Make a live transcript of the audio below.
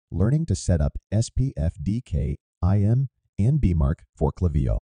learning to set up SPF, DKIM, and DMARC for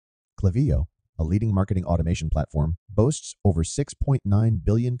Klaviyo. Klaviyo, a leading marketing automation platform, boasts over 6.9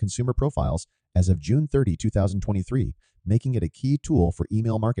 billion consumer profiles as of June 30, 2023, making it a key tool for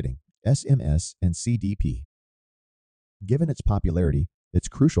email marketing, SMS, and CDP. Given its popularity, it's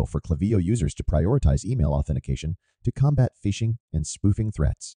crucial for Klaviyo users to prioritize email authentication to combat phishing and spoofing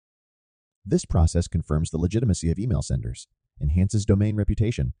threats. This process confirms the legitimacy of email senders, enhances domain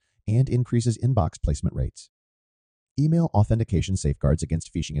reputation, and increases inbox placement rates. Email authentication safeguards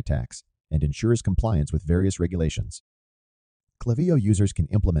against phishing attacks and ensures compliance with various regulations. Klaviyo users can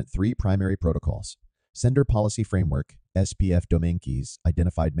implement three primary protocols: Sender Policy Framework, SPF Domain Keys,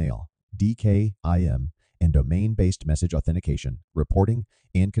 Identified Mail, DKIM, and Domain-Based Message Authentication, Reporting,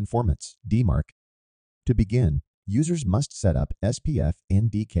 and Conformance, DMARC. To begin, users must set up SPF and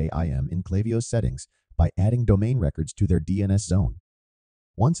DKIM in Klaviyo's settings by adding domain records to their DNS zone.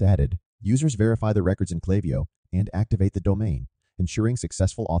 Once added, users verify the records in Klaviyo and activate the domain, ensuring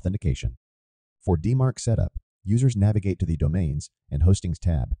successful authentication. For DMARC setup, users navigate to the Domains and Hostings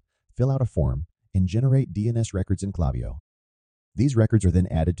tab, fill out a form, and generate DNS records in Klaviyo. These records are then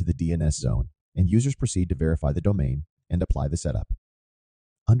added to the DNS zone, and users proceed to verify the domain and apply the setup.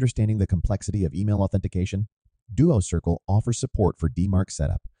 Understanding the complexity of email authentication, DuoCircle offers support for DMARC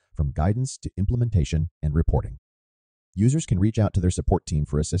setup, from guidance to implementation and reporting. Users can reach out to their support team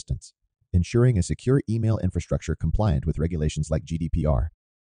for assistance, ensuring a secure email infrastructure compliant with regulations like GDPR.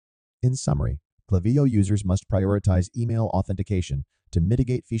 In summary, Klaviyo users must prioritize email authentication to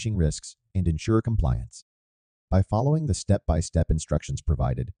mitigate phishing risks and ensure compliance. By following the step-by-step instructions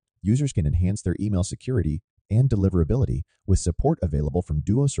provided, users can enhance their email security and deliverability with support available from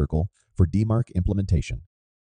DuoCircle for DMARC implementation.